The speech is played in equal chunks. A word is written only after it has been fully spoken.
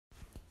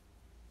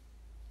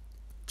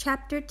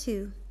Chapter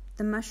 2: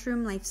 The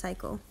Mushroom Life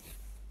Cycle.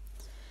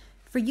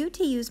 For you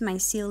to use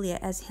mycelia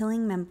as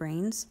healing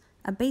membranes,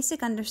 a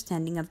basic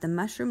understanding of the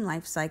mushroom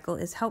life cycle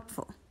is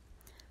helpful.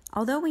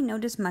 Although we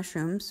notice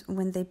mushrooms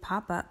when they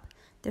pop up,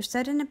 their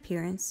sudden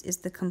appearance is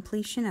the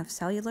completion of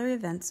cellular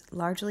events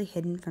largely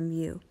hidden from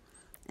view,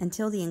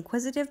 until the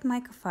inquisitive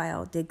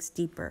mycophile digs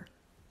deeper.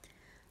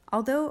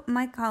 Although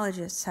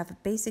mycologists have a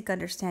basic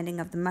understanding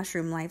of the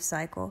mushroom life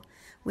cycle,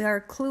 we are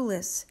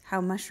clueless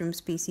how mushroom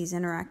species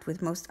interact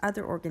with most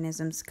other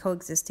organisms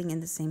coexisting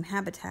in the same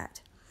habitat.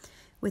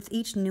 With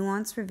each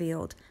nuance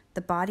revealed,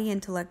 the body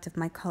intellect of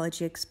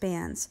mycology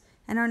expands,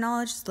 and our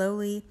knowledge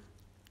slowly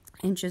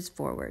inches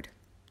forward.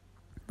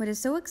 What is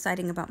so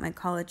exciting about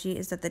mycology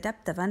is that the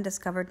depth of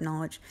undiscovered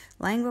knowledge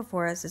lying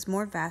before us is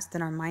more vast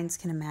than our minds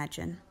can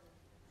imagine.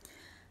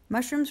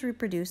 Mushrooms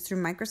reproduce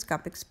through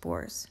microscopic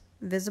spores,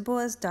 visible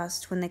as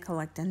dust when they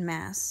collect en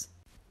masse.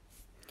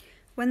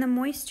 When the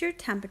moisture,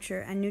 temperature,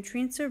 and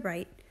nutrients are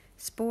right,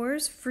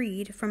 spores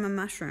freed from a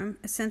mushroom,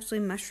 essentially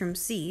mushroom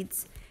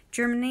seeds,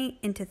 germinate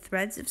into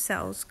threads of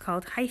cells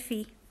called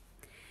hyphae.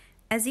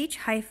 As each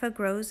hypha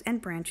grows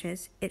and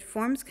branches, it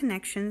forms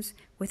connections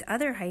with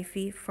other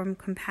hyphae from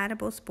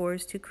compatible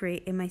spores to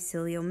create a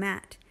mycelial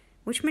mat,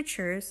 which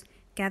matures,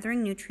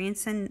 gathering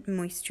nutrients and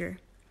moisture.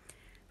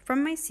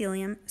 From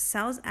mycelium,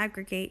 cells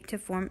aggregate to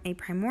form a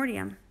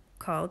primordium,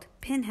 called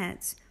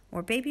pinheads,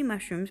 or baby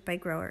mushrooms by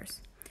growers.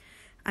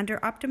 Under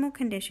optimal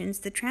conditions,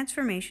 the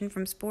transformation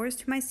from spores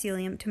to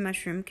mycelium to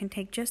mushroom can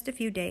take just a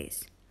few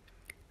days.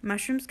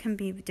 Mushrooms can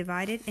be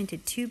divided into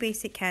two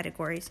basic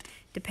categories,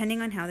 depending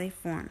on how they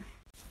form: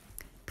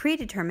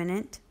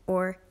 predeterminate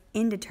or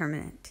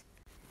indeterminate.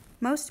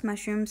 Most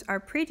mushrooms are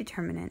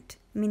predeterminate,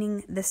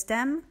 meaning the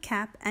stem,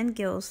 cap, and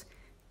gills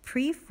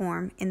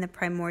pre-form in the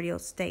primordial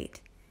state.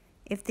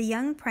 If the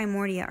young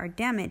primordia are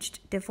damaged,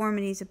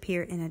 deformities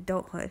appear in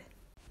adulthood.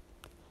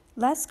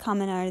 Less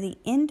common are the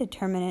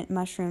indeterminate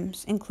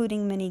mushrooms,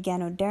 including many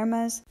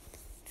Ganodermas,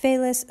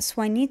 Phallus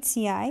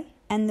swinetsii,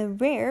 and the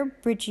rare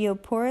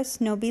Brachioporus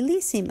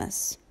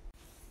nobilissimus.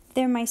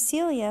 Their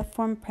mycelia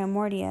form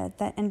primordia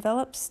that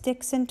envelop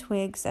sticks and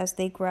twigs as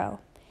they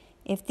grow.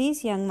 If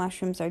these young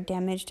mushrooms are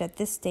damaged at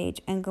this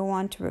stage and go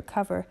on to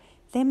recover,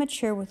 they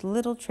mature with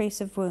little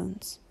trace of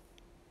wounds.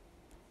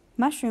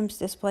 Mushrooms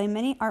display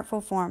many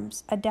artful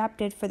forms,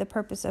 adapted for the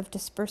purpose of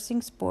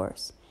dispersing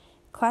spores.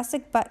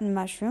 Classic button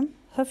mushroom,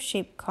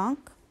 hoof-shaped conch,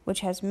 which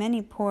has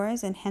many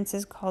pores and hence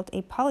is called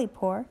a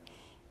polypore,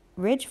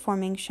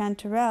 ridge-forming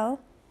chanterelle,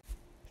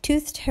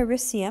 toothed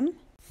hericium,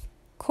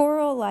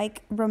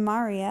 coral-like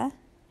ramaria,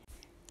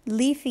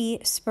 leafy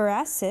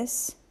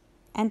spiraceus,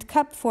 and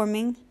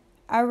cup-forming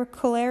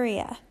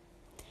auricularia.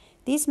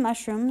 These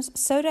mushrooms,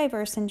 so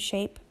diverse in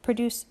shape,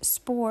 produce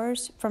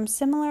spores from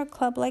similar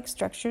club-like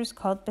structures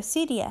called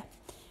basidia,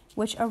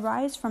 which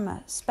arise from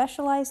a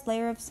specialized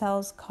layer of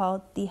cells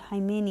called the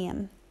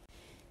hymenium.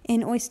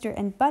 In oyster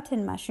and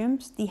button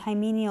mushrooms, the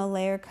hymenial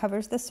layer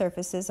covers the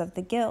surfaces of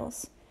the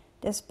gills.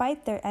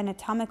 Despite their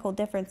anatomical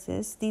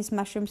differences, these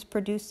mushrooms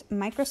produce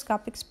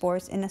microscopic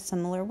spores in a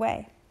similar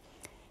way.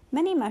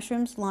 Many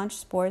mushrooms launch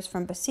spores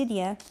from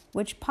basidia,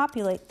 which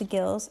populate the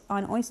gills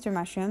on oyster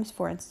mushrooms,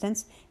 for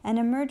instance, and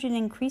emerge in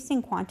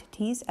increasing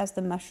quantities as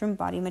the mushroom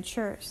body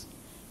matures.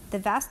 The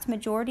vast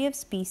majority of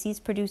species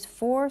produce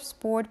 4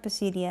 spored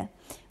basidia,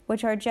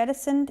 which are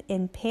jettisoned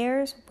in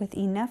pairs with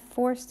enough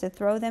force to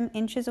throw them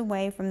inches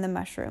away from the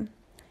mushroom.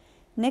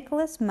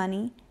 Nicholas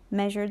Money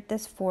measured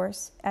this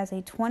force as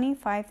a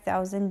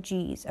 25,000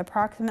 Gs,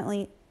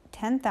 approximately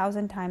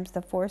 10,000 times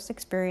the force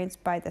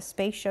experienced by the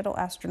space shuttle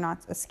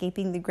astronauts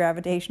escaping the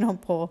gravitational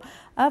pull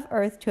of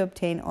Earth to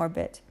obtain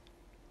orbit.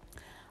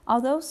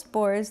 Although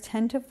spores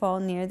tend to fall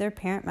near their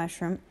parent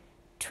mushroom,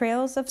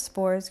 trails of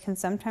spores can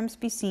sometimes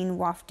be seen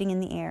wafting in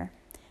the air.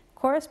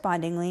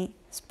 Correspondingly,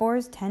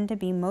 spores tend to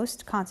be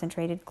most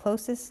concentrated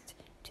closest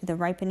to the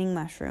ripening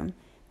mushroom,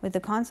 with the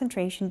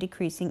concentration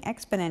decreasing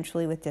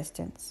exponentially with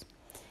distance.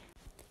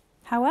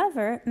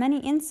 However, many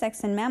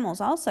insects and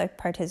mammals also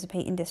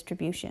participate in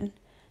distribution.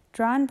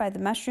 Drawn by the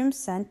mushroom's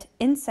scent,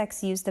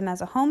 insects use them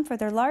as a home for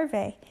their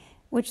larvae,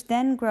 which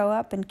then grow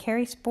up and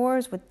carry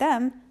spores with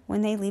them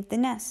when they leave the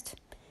nest.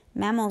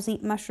 Mammals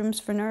eat mushrooms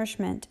for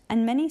nourishment,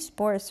 and many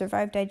spores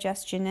survive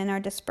digestion and are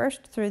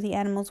dispersed through the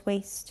animal's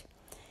waste.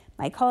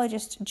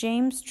 Mycologist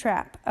James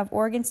Trapp of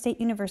Oregon State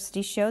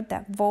University showed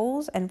that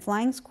voles and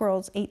flying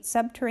squirrels ate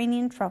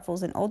subterranean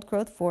truffles in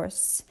old-growth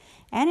forests,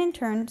 and in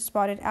turn,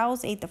 spotted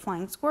owls ate the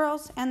flying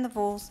squirrels and the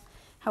voles.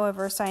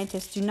 However,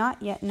 scientists do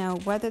not yet know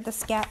whether the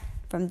scat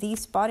from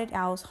these spotted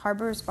owls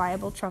harbors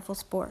viable truffle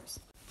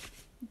spores.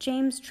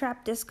 James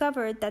Trapp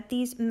discovered that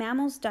these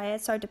mammals'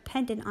 diets are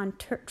dependent on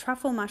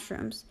truffle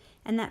mushrooms,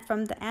 and that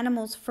from the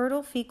animal's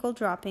fertile fecal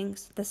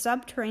droppings, the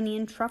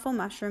subterranean truffle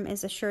mushroom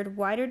is assured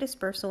wider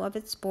dispersal of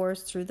its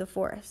spores through the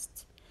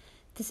forests.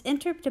 This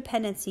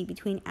interdependency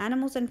between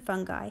animals and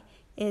fungi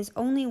is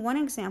only one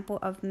example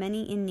of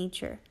many in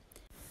nature.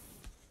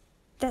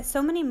 That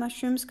so many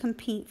mushrooms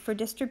compete for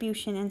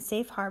distribution and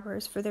safe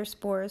harbors for their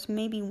spores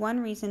may be one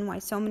reason why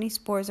so many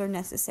spores are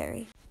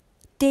necessary.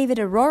 David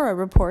Arora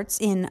reports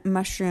in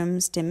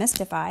Mushrooms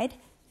Demystified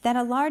that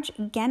a large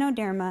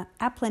Ganoderma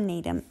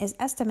applanatum is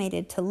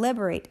estimated to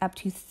liberate up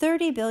to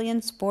 30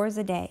 billion spores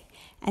a day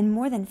and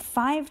more than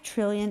 5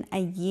 trillion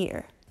a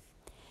year.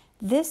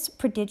 This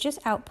prodigious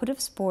output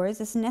of spores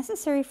is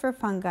necessary for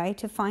fungi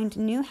to find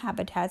new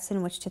habitats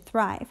in which to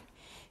thrive.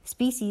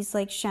 Species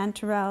like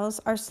chanterelles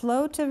are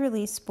slow to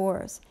release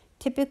spores,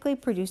 typically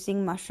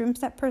producing mushrooms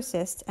that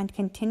persist and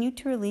continue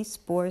to release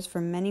spores for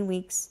many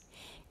weeks,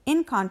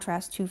 in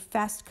contrast to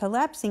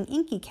fast-collapsing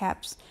inky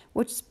caps,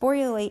 which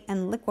sporulate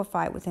and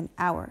liquefy within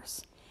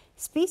hours.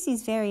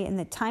 Species vary in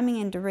the timing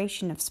and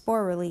duration of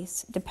spore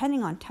release,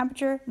 depending on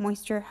temperature,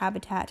 moisture,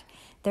 habitat,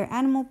 their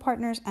animal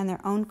partners, and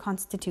their own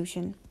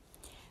constitution.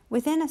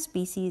 Within a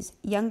species,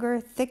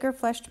 younger,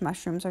 thicker-fleshed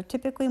mushrooms are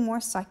typically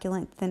more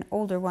succulent than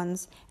older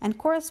ones and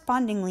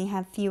correspondingly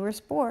have fewer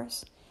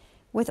spores.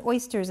 With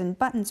oysters and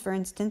buttons, for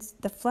instance,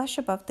 the flesh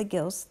above the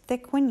gills,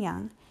 thick when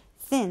young,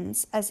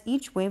 thins as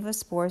each wave of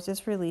spores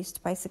is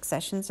released by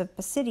successions of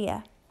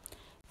basidia.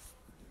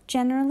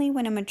 Generally,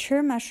 when a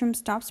mature mushroom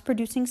stops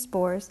producing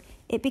spores,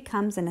 it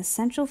becomes an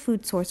essential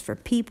food source for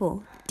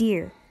people,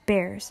 deer,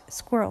 bears,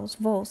 squirrels,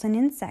 voles, and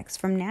insects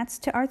from gnats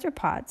to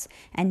arthropods,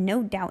 and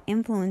no doubt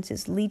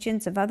influences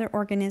legions of other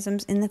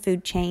organisms in the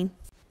food chain.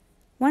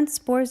 Once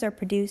spores are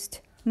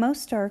produced,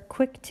 most are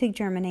quick to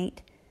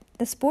germinate.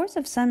 The spores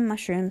of some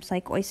mushrooms,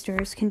 like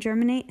oysters, can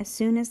germinate as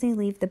soon as they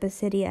leave the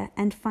basidia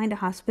and find a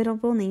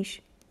hospitable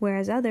niche,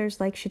 whereas others,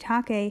 like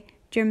shiitake,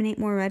 germinate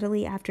more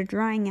readily after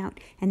drying out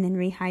and then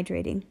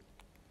rehydrating.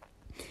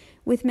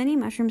 With many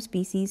mushroom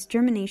species,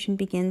 germination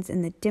begins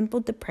in the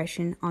dimpled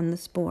depression on the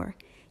spore.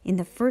 In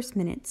the first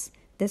minutes,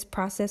 this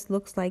process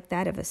looks like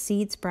that of a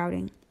seed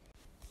sprouting.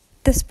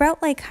 The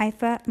sprout-like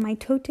hypha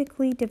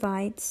mitotically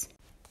divides.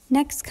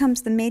 Next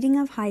comes the mating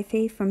of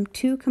hyphae from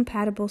two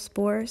compatible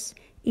spores,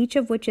 each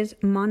of which is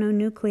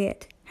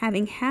mononucleate,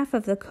 having half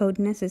of the code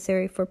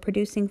necessary for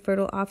producing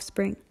fertile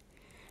offspring.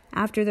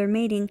 After their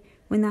mating,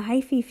 when the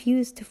hyphae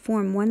fuse to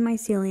form one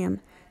mycelium,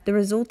 the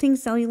resulting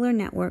cellular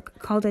network,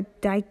 called a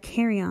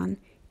dikaryon,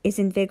 is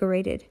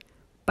invigorated,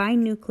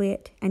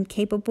 binucleate, and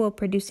capable of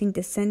producing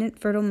descendant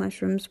fertile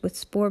mushrooms with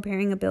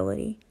spore-bearing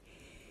ability.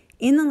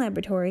 In the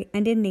laboratory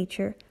and in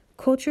nature,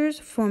 cultures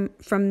from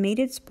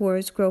mated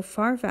spores grow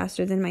far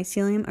faster than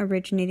mycelium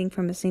originating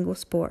from a single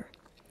spore.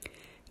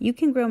 You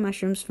can grow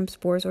mushrooms from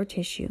spores or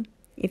tissue.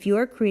 If you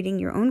are creating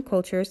your own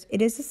cultures, it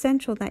is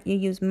essential that you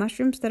use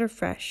mushrooms that are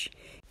fresh.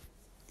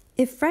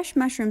 If fresh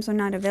mushrooms are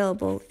not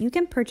available, you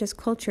can purchase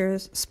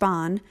cultures,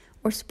 spawn,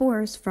 or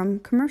spores from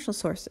commercial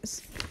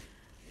sources.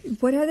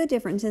 What are the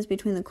differences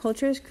between the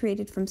cultures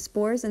created from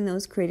spores and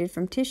those created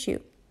from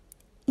tissue?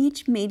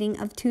 Each mating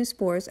of two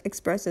spores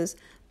expresses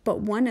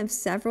but one of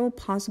several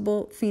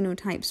possible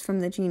phenotypes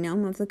from the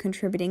genome of the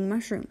contributing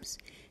mushrooms.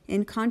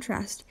 In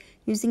contrast,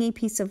 using a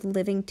piece of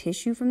living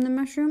tissue from the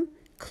mushroom,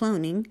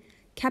 cloning,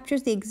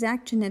 captures the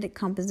exact genetic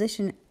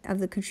composition of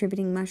the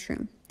contributing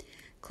mushroom.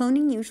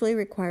 Cloning usually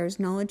requires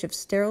knowledge of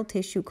sterile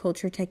tissue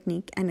culture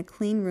technique and a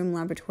clean room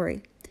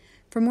laboratory.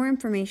 For more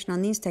information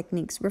on these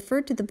techniques,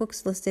 refer to the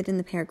books listed in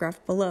the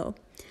paragraph below.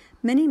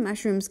 Many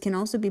mushrooms can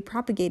also be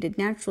propagated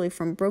naturally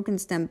from broken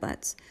stem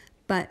butts,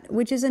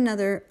 which is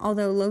another,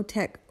 although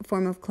low-tech,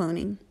 form of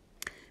cloning.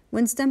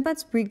 When stem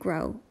butts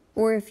regrow,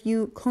 or if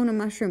you clone a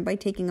mushroom by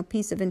taking a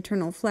piece of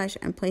internal flesh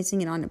and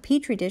placing it on a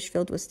petri dish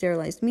filled with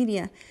sterilized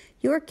media,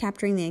 you are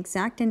capturing the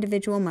exact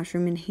individual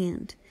mushroom in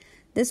hand.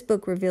 This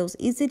book reveals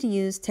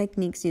easy-to-use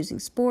techniques using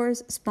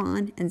spores,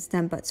 spawn, and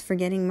stem butts for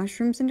getting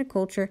mushrooms into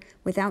culture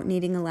without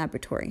needing a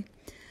laboratory.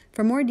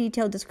 For more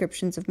detailed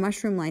descriptions of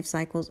mushroom life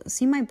cycles,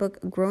 see my book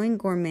Growing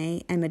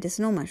Gourmet and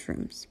Medicinal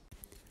Mushrooms.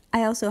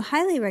 I also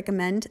highly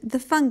recommend The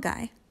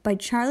Fungi by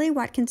Charlie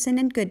Watkinson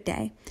and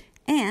Goodday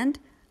and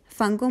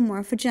Fungal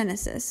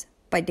Morphogenesis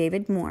by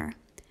David Moore,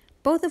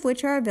 both of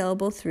which are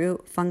available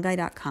through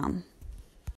fungi.com.